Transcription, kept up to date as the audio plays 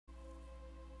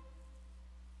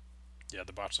Yeah,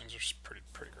 the botchlings are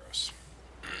pretty gross.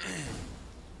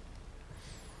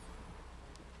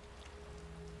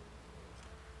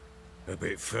 A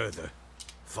bit further.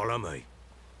 Follow me.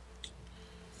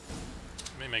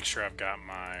 Let me make sure I've got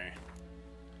my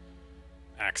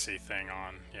Axie thing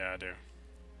on. Yeah, I do.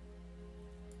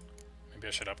 Maybe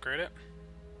I should upgrade it?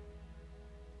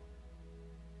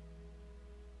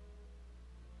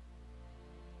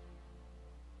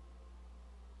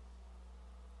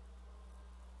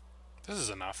 This is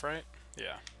enough, right?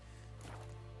 Yeah.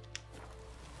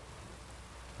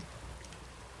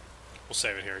 We'll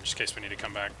save it here, just in case we need to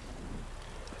come back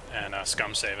and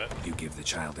scum save it. You give the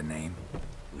child a name?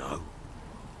 No.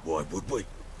 Why would we?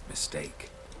 Mistake.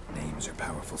 Names are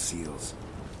powerful seals.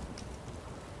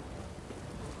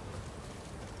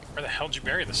 Where the hell did you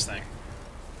bury this thing?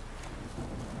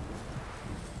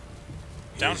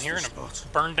 Down Here's here the in spot. a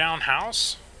burned down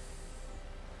house?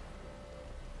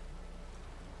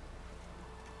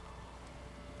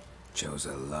 Chose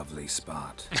a lovely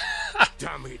spot.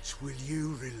 Damn it, will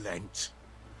you relent?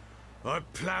 I'm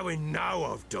ploughing now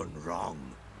I've done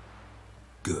wrong.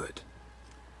 Good.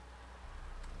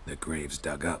 The grave's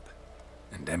dug up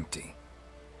and empty.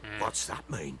 What's that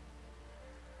mean?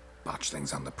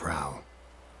 Botchlings on the prowl.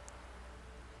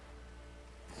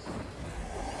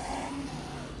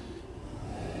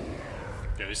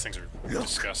 Yeah, these things are Look.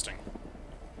 disgusting.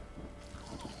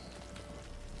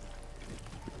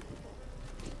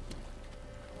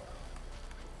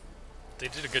 They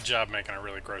did a good job making a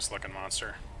really gross looking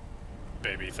monster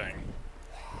baby thing.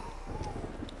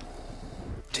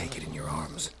 Take it in your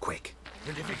arms, quick.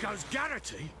 And if it goes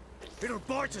Garrity, it'll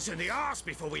bite us in the arse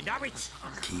before we know it.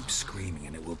 Keep screaming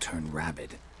and it will turn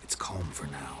rabid. It's calm for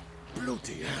now.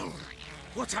 Bloody hell.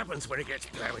 What happens when it gets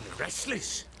ploughing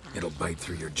restless? It'll bite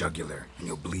through your jugular, and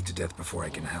you'll bleed to death before I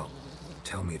can help.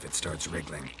 Tell me if it starts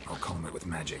wriggling. I'll calm it with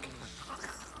magic.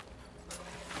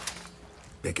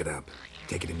 Pick it up.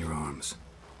 Take it in your arms.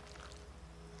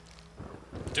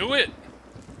 Do it!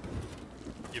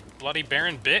 You bloody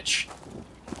barren bitch!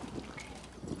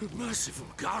 Merciful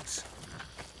gods.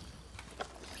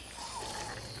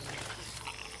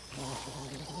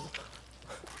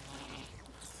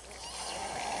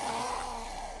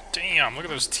 Damn, look at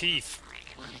those teeth.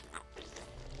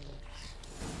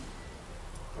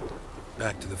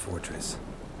 Back to the fortress.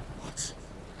 What?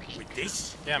 With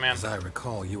this? Yeah, man. As I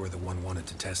recall, you were the one wanted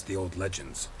to test the old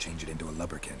legends, change it into a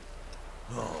lubberkin.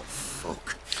 Oh,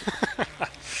 fuck.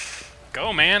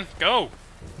 Go, man, go!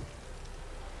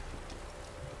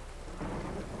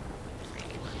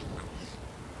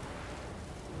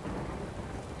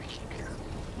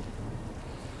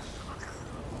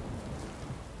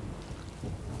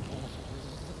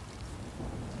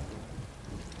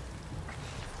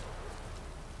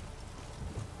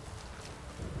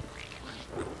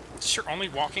 Is this your only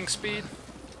walking speed?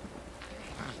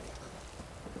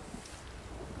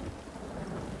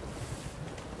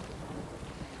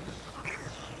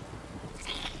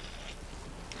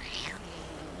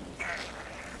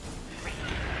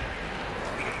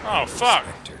 Oh, fuck!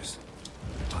 Spectres.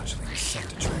 Botchlings sent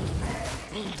to track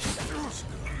them.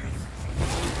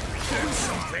 Do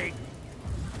something.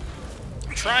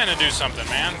 I'm trying to do something,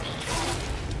 man.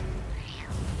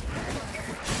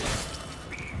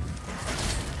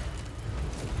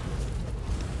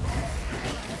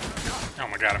 Oh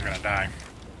my god, I'm gonna die.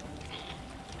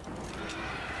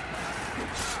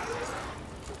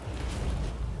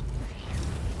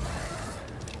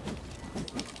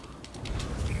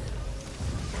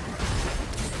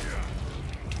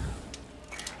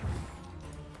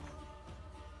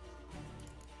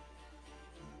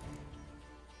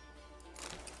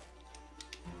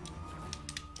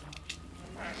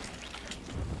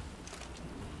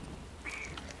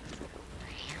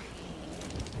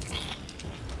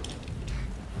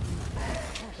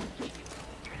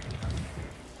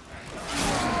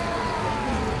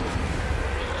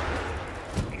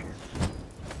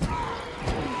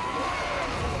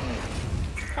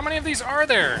 How many of these are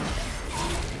there?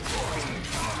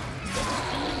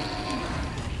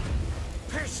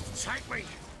 Pest, take me.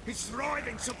 It's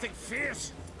writhing something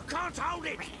fierce. I can't hold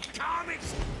it. Calm it.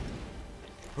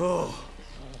 Oh.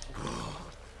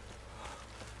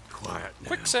 Quiet now.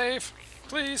 Quick save,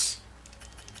 please.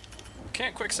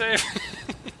 Can't quick save.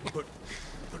 But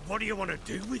what do you want to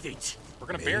do with it? We're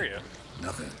gonna bury it.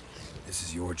 Nothing. This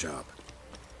is your job.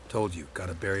 Told you,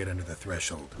 gotta bury it under the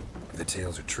threshold. If the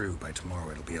tales are true, by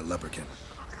tomorrow it'll be a lubberkin.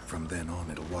 From then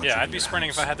on, it'll watch Yeah, over I'd be your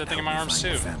sprinting if I house had that and thing in help my you arms,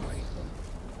 find your too. family.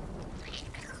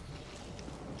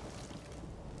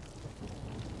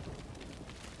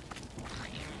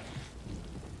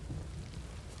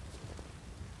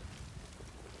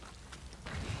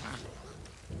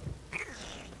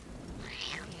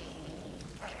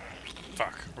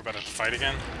 We're about to fight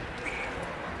again?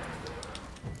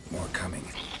 More coming.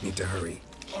 Need to hurry.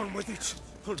 On with it.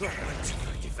 I'll not wait till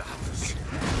I give the others.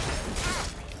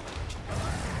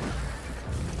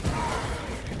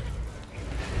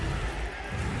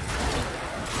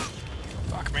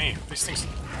 Fuck me. These things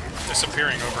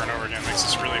disappearing over and over again makes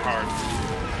this really hard.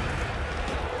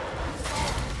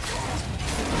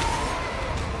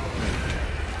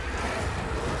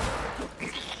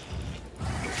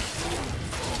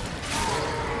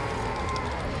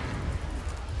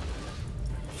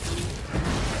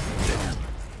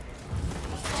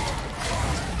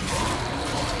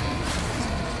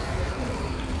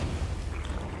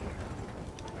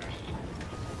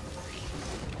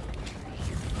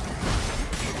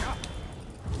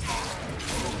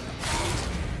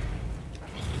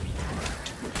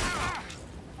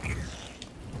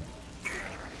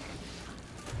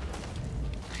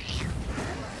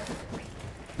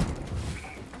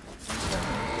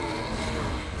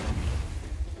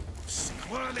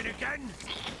 Squirming again?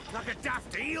 Like a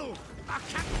daft eel? I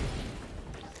can't...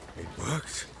 It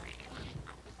worked.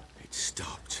 It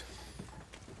stopped.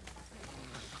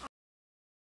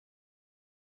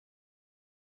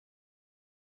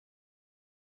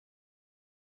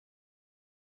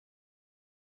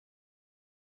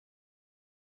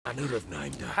 I would have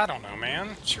named her. I don't know, man.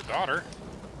 It's your daughter.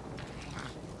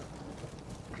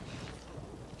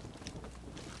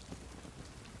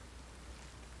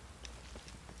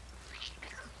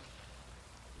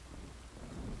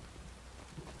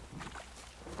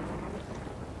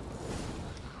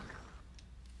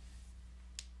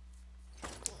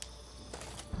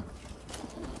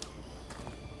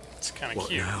 It's kind of What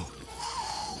cute. now?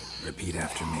 Repeat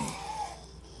after me.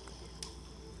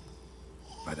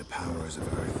 By the powers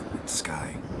of earth and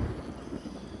sky.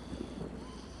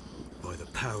 By the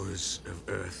powers of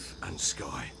earth and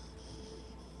sky.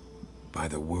 By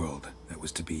the world that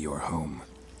was to be your home.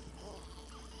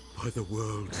 By the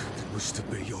world that was to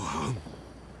be your home.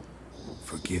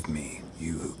 Forgive me,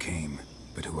 you who came,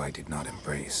 but who I did not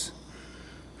embrace.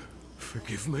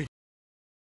 Forgive me.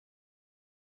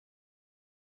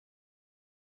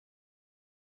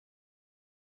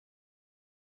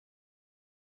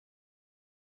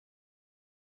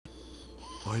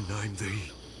 I name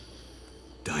thee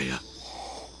Daya,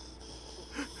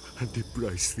 and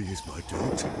embrace thee as my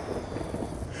daughter.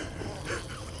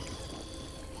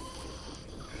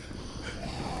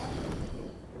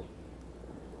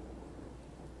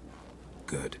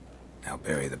 Good. Now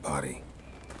bury the body.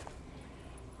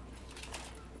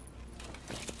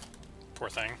 Poor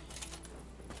thing.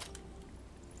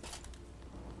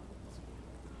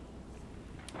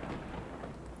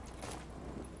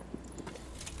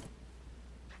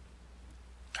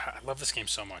 I love this game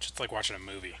so much. It's like watching a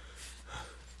movie.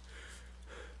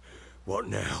 What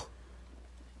now?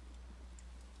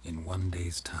 In 1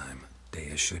 day's time,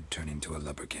 Daya should turn into a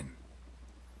lubberkin.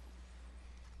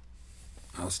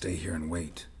 I'll stay here and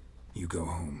wait. You go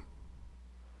home.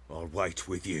 I'll wait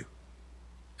with you.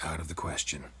 Out of the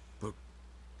question. But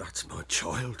that's my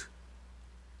child.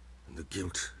 And the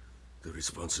guilt, the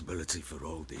responsibility for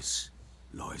all this,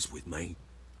 lies with me.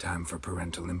 Time for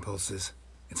parental impulses?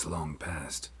 It's long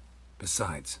past.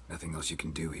 Besides, nothing else you can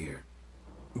do here.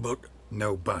 But...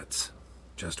 No buts.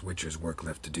 Just Witcher's work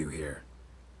left to do here.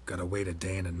 Gotta wait a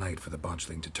day and a night for the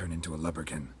botchling to turn into a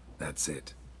lubberkin. That's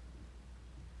it.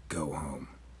 Go home.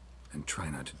 And try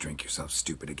not to drink yourself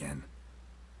stupid again.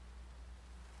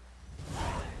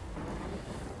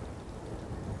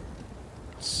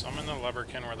 Summon the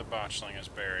lubberkin where the botchling is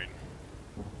buried.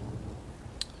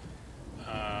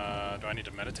 Do I need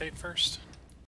to meditate first?